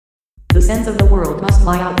sense of the world must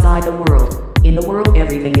lie outside the world. In the world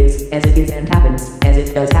everything is, as it is and happens, as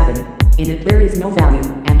it does happen. In it there is no value,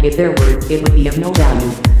 and if there were, it would be of no value.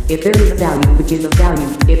 If there is a value which is of value,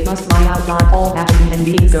 it must lie outside all happening and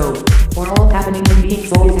being so. For all happening and being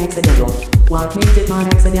so is accidental. What makes it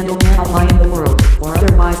non-accidental cannot lie in the world, for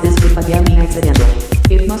otherwise this would again be accidental.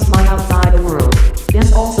 It must lie outside the world.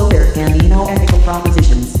 Hence also there can be no ethical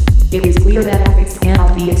propositions. It is clear that ethics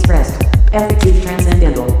cannot be expressed. Ethics is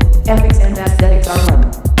transcendental. Ethics and aesthetics are one.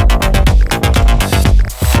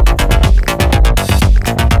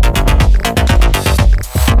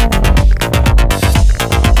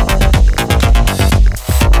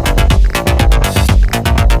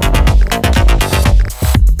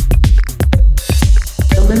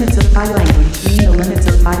 The limits of my language mean the limits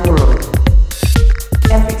of my world.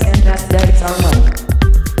 Ethics and aesthetics are one.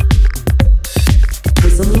 The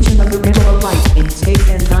solution of the riddle of life in space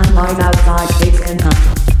and time lies outside space and time.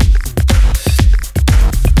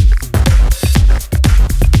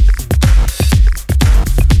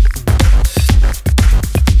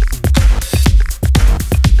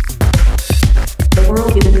 The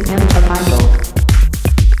world is independent of time though.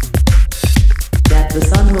 That the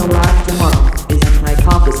sun will rise tomorrow is an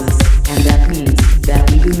hypothesis, and that means that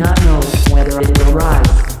we do not know whether it will rise.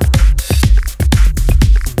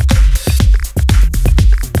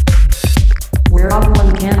 Whereof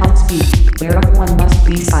one cannot speak, whereof one must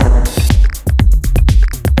be silent.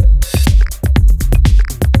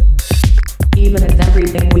 Even if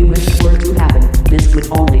everything we wished were to happen, this would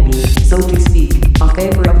only be, so to speak, a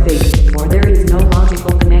favor of fate, for there is no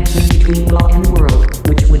logical connection between law and world,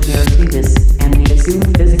 which would guarantee this, and the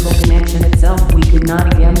assumed physical connection itself we could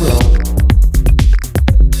not again will.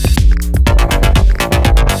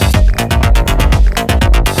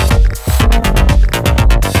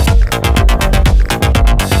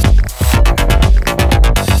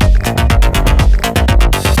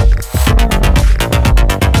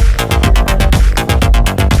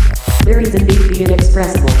 There is indeed the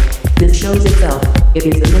inexpressible. This shows itself. It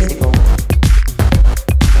is the mystical.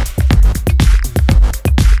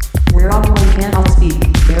 Whereof one cannot speak,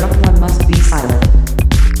 thereof one must be silent.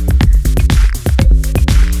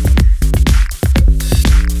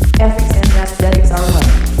 Ethics and aesthetics are one.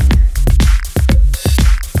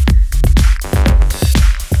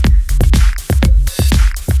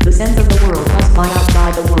 The sense of the world must lie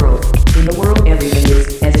outside the world. In the world everything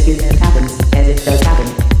is, as it is and happens, as it does happen.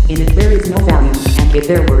 In it there is no value, and if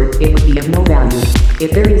there were, it would be of no value.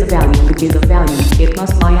 If there is a value which is of value, it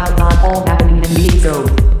must lie outside all happening and being so.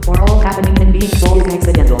 For all happening and being so is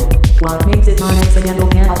accidental. What makes it non-accidental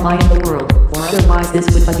cannot lie in the world, for otherwise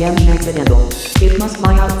this would again be accidental. It must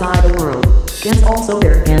lie outside the world. Hence also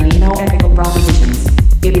there can be no ethical propositions.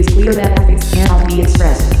 It is clear that ethics cannot be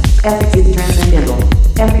expressed. Ethics is transcendental.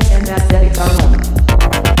 Ethics and aesthetics are one.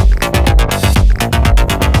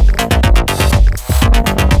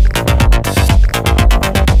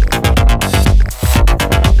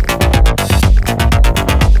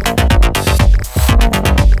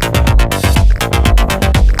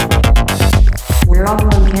 Whereof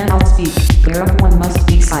one cannot speak, whereof one must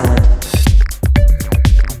be silent.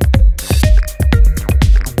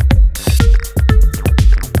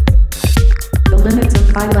 The limits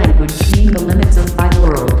of my language mean the limits of my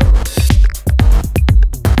world.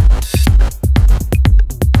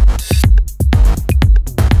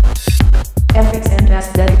 Ethics and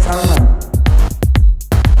aesthetics are one.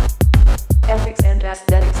 Ethics and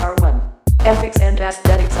aesthetics are one. Ethics and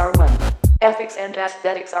aesthetics are one. Ethics and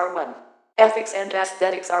aesthetics are one. Ethics and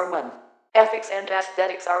aesthetics are one. Ethics and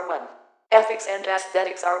aesthetics are one. Ethics and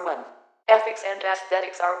aesthetics are one. Ethics and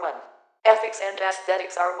aesthetics are one. Ethics and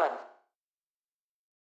aesthetics are one.